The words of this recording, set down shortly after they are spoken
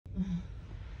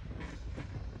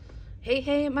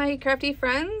Hey, my crafty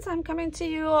friends. I'm coming to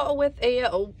you with a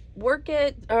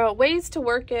ways to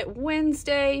work it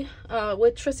Wednesday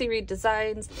with Traci Reed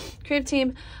Designs creative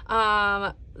team.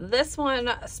 This one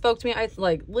spoke to me. I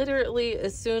like literally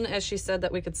as soon as she said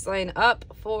that we could sign up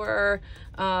for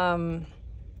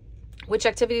which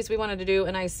activities we wanted to do,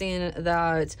 and I seen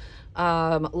that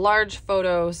large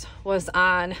photos was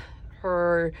on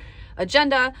her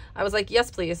agenda. I was like, yes,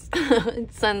 please.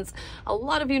 Since a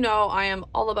lot of you know, I am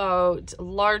all about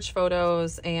large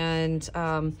photos and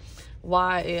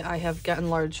why I have gotten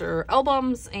larger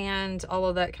albums and all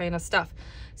of that kind of stuff.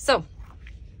 So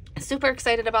super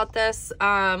excited about this.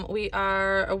 We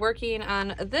are working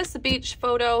on this beach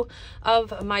photo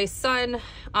of my son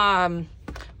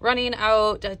running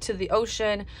out to the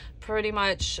ocean. Pretty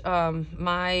much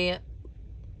my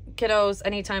kiddos,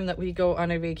 anytime that we go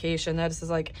on a vacation, that is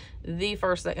like the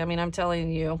first thing. I mean, I'm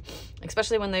telling you,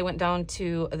 especially when they went down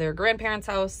to their grandparents'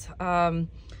 house,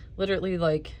 literally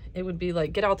like it would be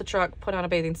like get out the truck, put on a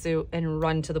bathing suit and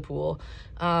run to the pool.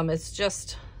 It's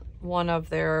just one of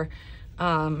their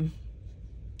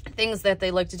things that they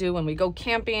like to do when we go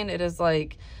camping. It is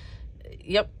like,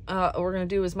 yep, we're gonna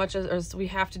do as much as we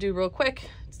have to do real quick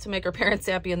to make our parents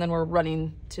happy, and then we're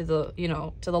running to the, you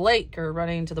know, to the lake or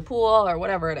running to the pool or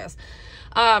whatever it is.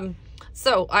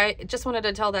 So I just wanted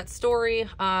to tell that story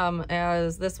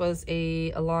as this was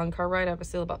a long car ride,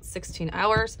 obviously about 16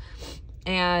 hours.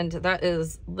 And that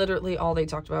is literally all they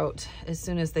talked about as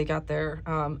soon as they got there.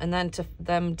 And then to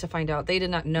them to find out, they did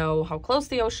not know how close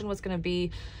the ocean was going to be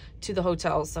to the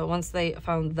hotel. So once they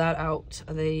found that out,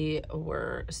 they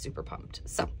were super pumped.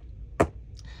 So,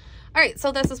 all right,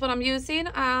 so this is what I'm using.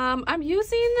 I'm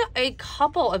using a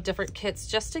couple of different kits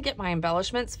just to get my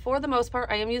embellishments. For the most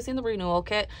part, I am using the renewal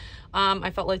kit. I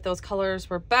felt like those colors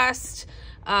were best.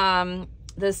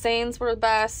 The Sains were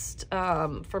best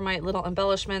for my little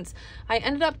embellishments. I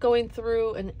ended up going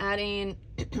through and adding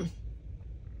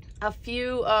a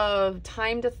few of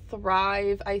Time to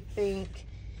Thrive, I think,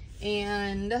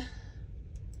 and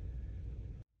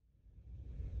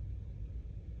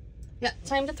yeah,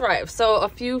 Time to Thrive. So a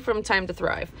few from Time to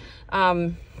Thrive,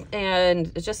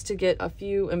 and just to get a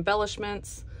few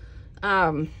embellishments,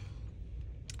 yeah,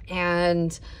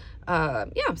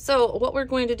 so what we're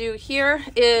going to do here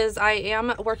is I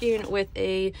am working with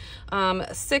a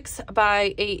 6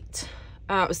 by 8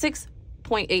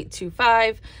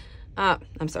 6.825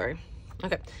 I'm sorry,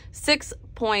 okay,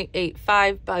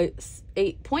 6.85 by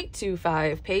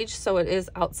 8.25 page, so it is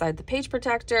outside the page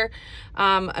protector.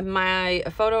 My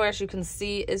photo, as you can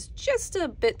see, is just a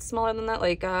bit smaller than that,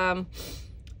 like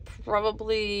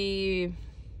probably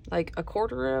like a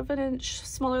quarter of an inch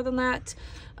smaller than that,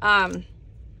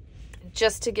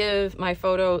 just to give my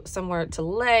photo somewhere to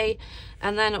lay.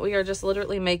 And then we are just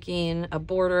literally making a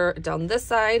border down this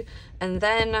side, and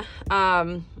then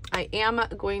I am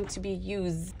going to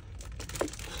be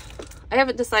I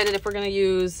haven't decided if we're going to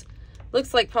use,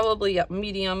 looks like probably a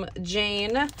medium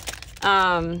Jane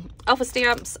alpha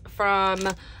stamps from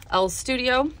L's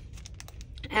Studio,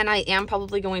 and I am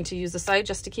probably going to use the side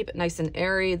just to keep it nice and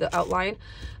airy, the outline,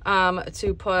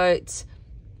 to put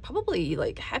probably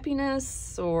like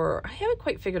happiness, or I haven't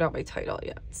quite figured out my title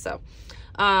yet. So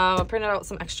I printed out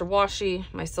some extra washi.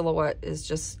 My silhouette is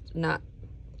just not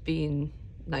being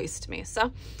nice to me.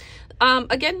 So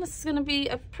again, this is going to be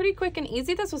a pretty quick and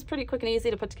easy. This was pretty quick and easy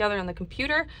to put together on the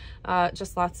computer.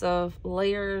 Just lots of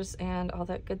layers and all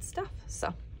that good stuff.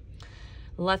 So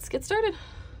let's get started.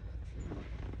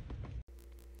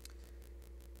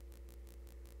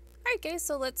 Alright guys,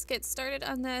 so let's get started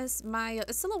on this. My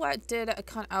silhouette did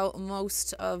cut out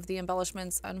most of the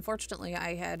embellishments. Unfortunately,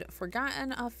 I had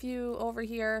forgotten a few over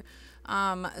here,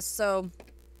 so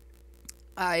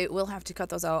I will have to cut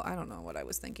those out. I don't know what I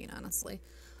was thinking, honestly.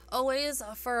 Always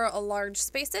for large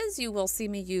spaces, you will see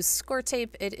me use score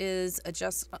tape. It is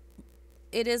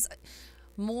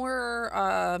more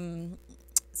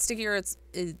stickier,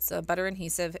 it's a better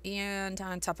adhesive, and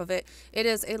on top of it, it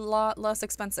is a lot less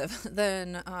expensive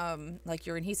than like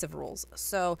your adhesive rolls.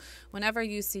 So whenever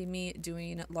you see me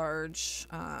doing large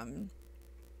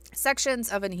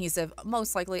sections of adhesive,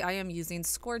 most likely I am using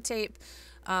score tape.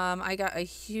 I got a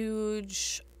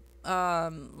huge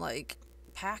like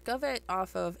pack of it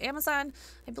off of Amazon.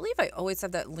 I believe I always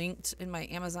have that linked in my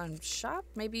Amazon shop,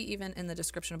 maybe even in the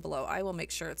description below. I will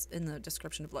make sure it's in the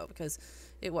description below, because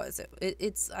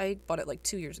it's I bought it like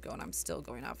 2 years ago and I'm still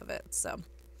going off of it. So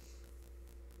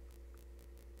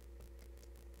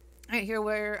right here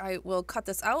where I will cut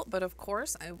this out, but of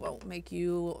course I won't make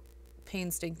you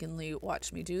painstakingly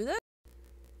watch me do this.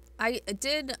 I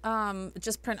did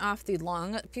just print off the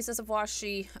long pieces of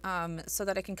washi so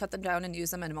that I can cut them down and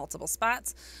use them in multiple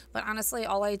spots. But honestly,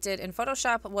 all I did in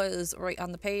Photoshop was right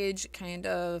on the page, kind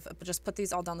of just put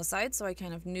these all down the side so I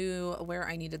kind of knew where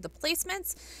I needed the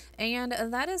placements. And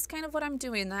that is kind of what I'm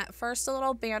doing. That first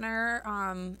little banner,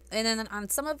 and then on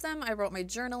some of them I wrote my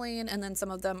journaling, and then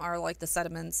some of them are like the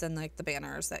sediments and like the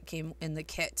banners that came in the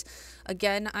kit.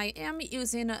 Again, I am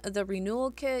using the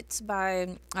Renewal Kit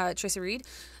by Traci,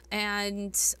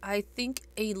 and I think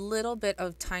a little bit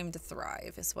of Time to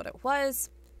Thrive is what it was.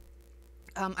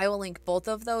 I will link both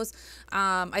of those.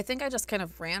 I think I just kind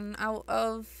of ran out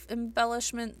of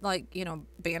embellishment, like, you know,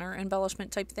 banner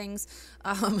embellishment type things,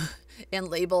 and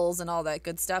labels and all that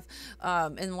good stuff.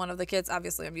 In one of the kits,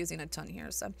 obviously I'm using a ton here.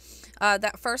 So,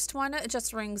 that first one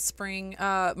just rings spring,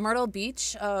 Myrtle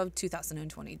Beach of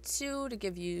 2022 to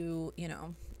give you, you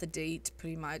know, the date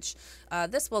pretty much.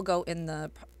 This will go in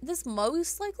this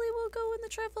most likely will go in the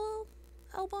travel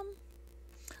album.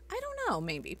 I don't know,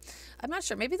 maybe. I'm not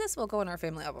sure. Maybe this will go in our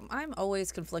family album. I'm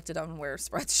always conflicted on where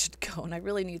spreads should go, and I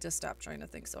really need to stop trying to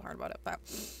think so hard about it. But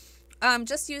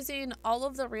just using all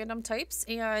of the random types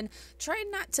and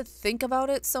trying not to think about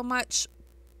it so much.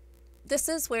 This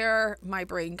is where my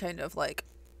brain kind of like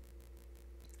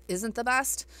isn't the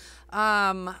best.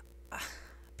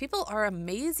 People are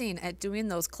amazing at doing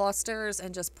those clusters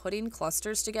and just putting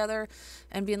clusters together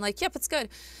and being like, yep, it's good.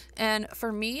 And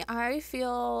for me, I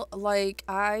feel like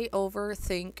I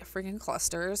overthink freaking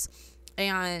clusters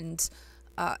and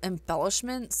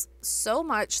embellishments so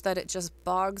much that it just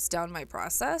bogs down my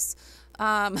process.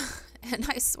 And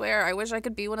I swear, I wish I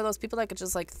could be one of those people that could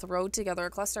just like throw together a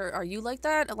cluster. Are you like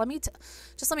that?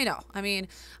 Just let me know. I mean,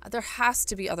 there has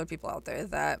to be other people out there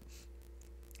that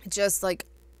just like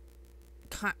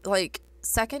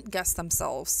second guess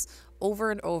themselves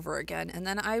over and over again, and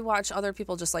then I watch other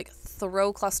people just like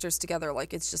throw clusters together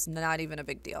like it's just not even a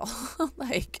big deal.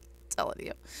 Like, telling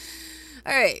you.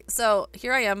 All right, so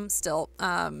here I am still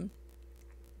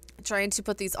trying to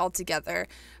put these all together.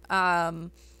 I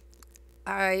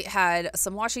had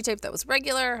some washi tape that was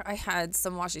regular. I had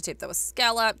some washi tape that was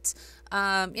scalloped.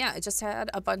 Yeah, I just had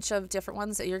a bunch of different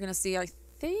ones that you're gonna see. I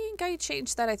think I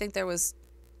changed that. I think there was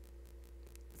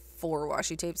 4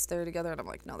 washi tapes there together, and I'm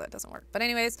like, no, that doesn't work. But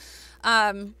anyways,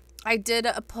 I did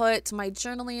put my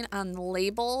journaling on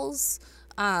labels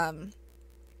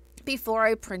before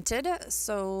I printed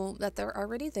so that they're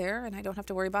already there and I don't have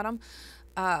to worry about them.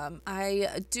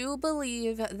 I do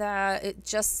believe that it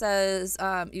just says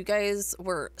you guys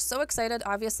were so excited.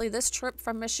 Obviously, this trip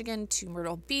from Michigan to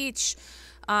Myrtle Beach,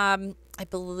 I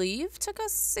believe took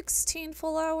us 16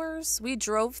 full hours. We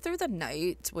drove through the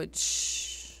night,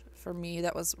 which for me,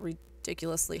 that was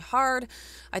ridiculously hard.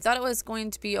 I thought it was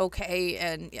going to be okay,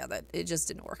 and yeah, that it just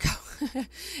didn't work out.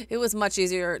 It was much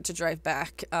easier to drive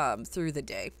back through the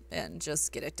day and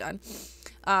just get it done.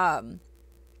 I'm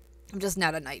just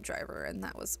not a night driver, and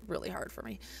that was really hard for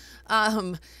me.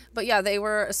 But yeah, they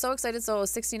were so excited. So it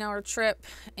was a 16-hour trip,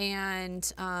 and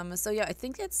so yeah, I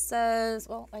think it says,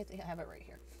 well, I think I have it right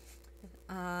here.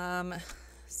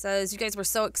 Says you guys were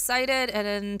so excited,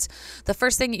 and the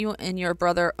first thing you and your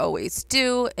brother always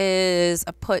do is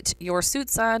put your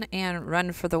suits on and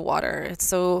run for the water.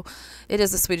 So it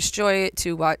is a Swedish joy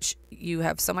to watch you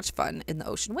have so much fun in the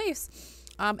ocean waves.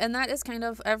 And that is kind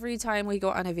of every time we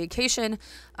go on a vacation,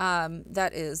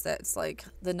 that's like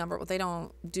the number. They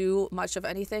don't do much of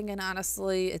anything, and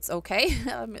honestly, it's okay.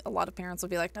 A lot of parents will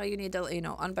be like, no, you need to, you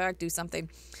know, unpack, do something.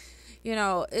 You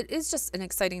know, it is just an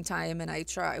exciting time, and I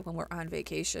try when we're on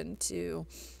vacation to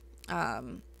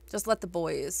just let the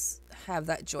boys have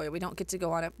that joy. We don't get to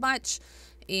go on it much,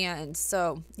 and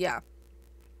so, yeah.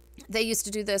 They used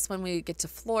to do this when we get to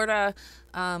Florida,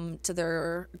 to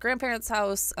their grandparents'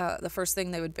 house. The first thing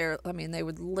they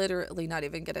would literally not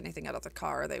even get anything out of the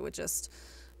car. They would just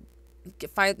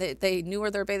they knew where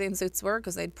their bathing suits were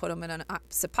because they'd put them in an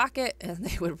opposite pocket, and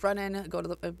they would run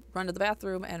to the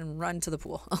bathroom and run to the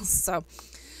pool. So,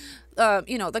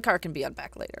 you know, the car can be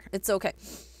unpacked later. It's okay.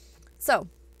 So,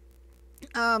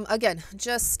 again,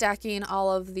 just stacking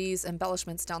all of these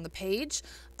embellishments down the page.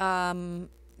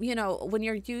 You know, when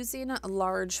you're using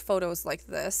large photos like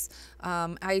this,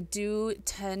 I do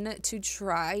tend to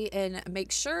try and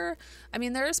make sure, I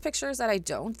mean, there's pictures that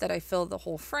I fill the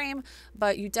whole frame,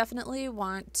 but you definitely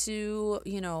want to,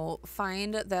 you know,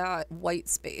 find that white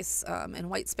space. And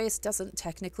white space doesn't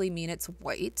technically mean it's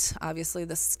white. Obviously,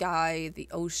 the sky, the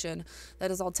ocean,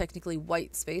 that is all technically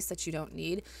white space that you don't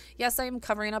need. Yes, I am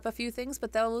covering up a few things,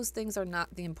 but those things are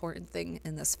not the important thing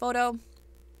in this photo.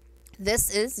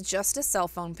 This is just a cell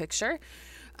phone picture.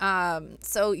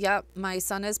 So yeah, my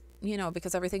son is, you know,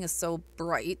 because everything is so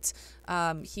bright,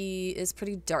 he is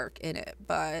pretty dark in it,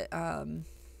 but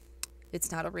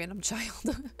it's not a random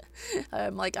child.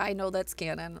 I'm like, I know that's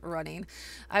canon running.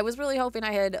 I was really hoping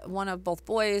I had one of both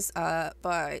boys,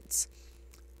 but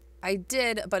I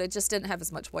did, but it just didn't have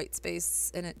as much white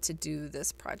space in it to do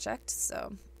this project.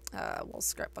 So we'll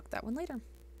scrapbook that one later.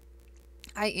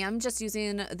 I am just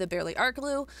using the Barely Art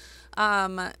Glue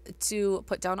to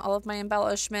put down all of my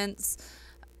embellishments.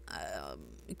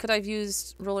 Could I have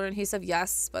used roller adhesive?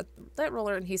 Yes, but that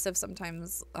roller adhesive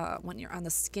sometimes when you're on the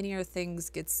skinnier things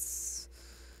gets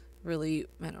really,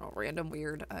 I don't know, random,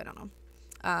 weird. I don't know.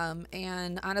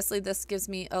 And honestly, this gives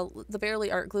me the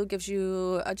Barely Art Glue gives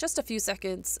you just a few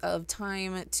seconds of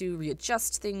time to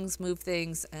readjust things, move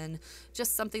things, and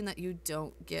just something that you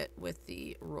don't get with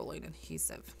the rolling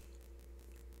adhesive.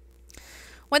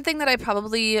 One thing that I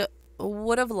probably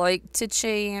would have liked to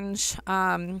change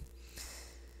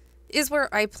is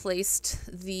where I placed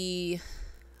the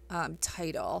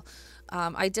title.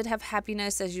 I did have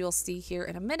happiness, as you'll see here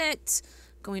in a minute,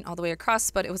 going all the way across,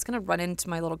 but it was going to run into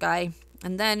my little guy.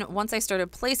 And then once I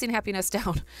started placing happiness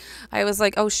down, I was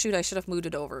like, oh shoot, I should have moved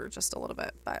it over just a little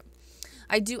bit. But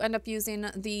I do end up using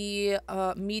the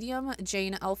medium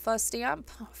Jane Alpha stamp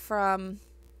from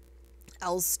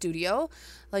L's Studio.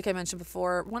 Like I mentioned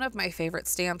before, one of my favorite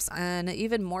stamps, and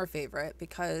even more favorite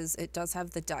because it does have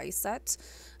the die set,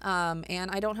 and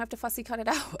I don't have to fussy cut it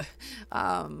out.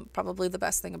 Probably the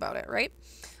best thing about it, right?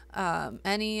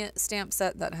 Any stamp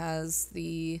set that has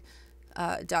the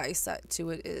die set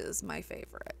to it is my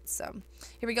favorite. So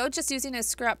here we go, just using a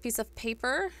scrap piece of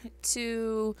paper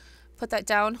to put that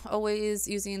down. Always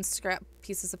using scrap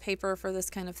pieces of paper for this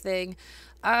kind of thing.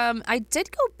 I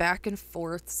did go back and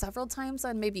forth several times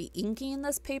on maybe inking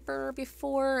this paper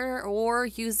before or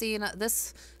using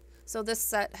this. So this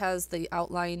set has the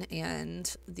outline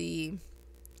and the,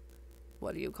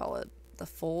 what do you call it? The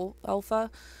full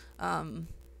alpha,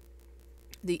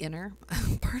 the inner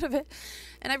part of it.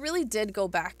 And I really did go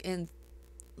back and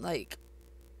like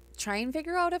try and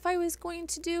figure out if I was going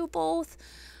to do both.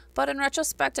 But in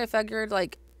retrospect, I figured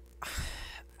like,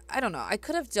 I don't know. I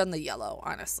could have done the yellow,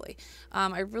 honestly.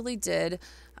 I really did.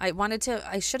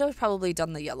 I should have probably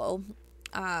done the yellow.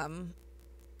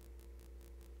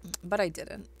 But I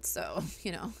didn't. So,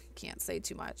 you know, can't say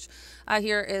too much.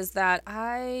 Here is that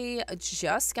I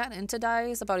just got into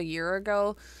dyes about a year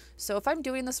ago. So if I'm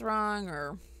doing this wrong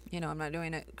or, you know, I'm not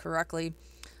doing it correctly,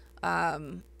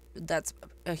 that's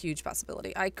a huge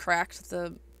possibility. I cracked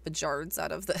the bajards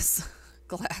out of this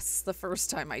glass the first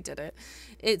time I did it.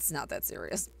 It's not that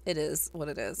serious. It is what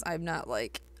it is. I'm not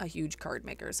like a huge card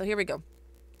maker. So here we go.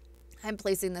 I'm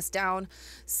placing this down,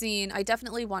 I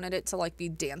definitely wanted it to like be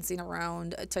dancing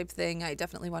around type thing. I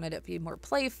definitely wanted it to be more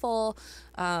playful,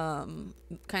 kind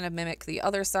of mimic the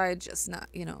other side, just not,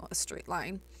 you know, a straight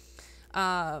line.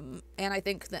 And I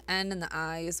think the N and the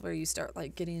I is where you start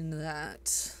like getting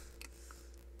that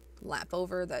lap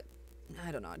over that,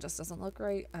 I don't know, it just doesn't look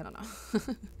right. I don't know.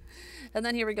 And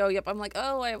then here we go. Yep. I'm like,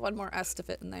 oh, I have one more S to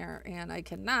fit in there and I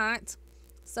cannot.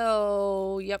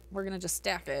 So, yep, we're going to just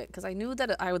stack it because I knew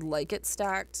that I would like it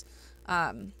stacked.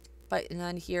 But and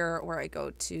then here where I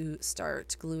go to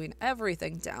start gluing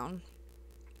everything down,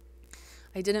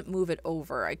 I didn't move it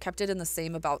over. I kept it in the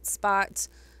same about spot,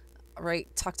 right,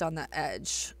 tucked on the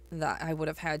edge that I would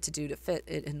have had to do to fit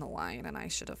it in the line, and I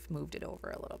should have moved it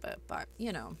over a little bit. But,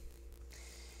 you know,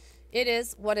 it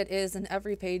is what it is, and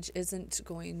every page isn't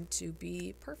going to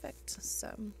be perfect.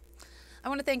 So I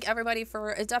want to thank everybody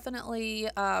for definitely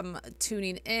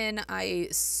tuning in. I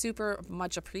super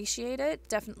much appreciate it.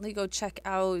 Definitely go check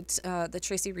out the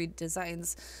Traci Reed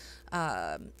Designs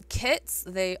kits.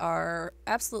 They are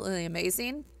absolutely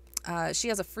amazing. She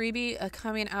has a freebie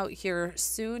coming out here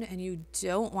soon, and you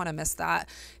don't want to miss that.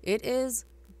 It is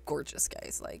gorgeous,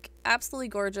 guys, like absolutely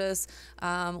gorgeous.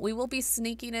 We will be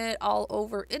sneaking it all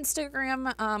over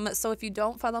Instagram. So if you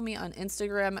don't follow me on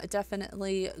Instagram,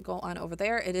 definitely go on over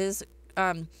there. It is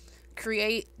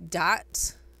create.with.k.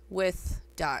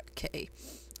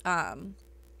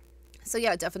 So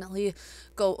yeah, definitely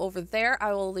go over there.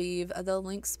 I will leave the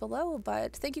links below,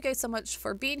 but thank you guys so much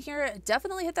for being here.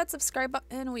 Definitely hit that subscribe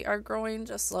button. We are growing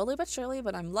just slowly but surely,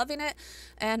 but I'm loving it.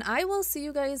 And I will see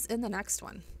you guys in the next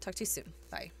one. Talk to you soon.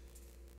 Bye.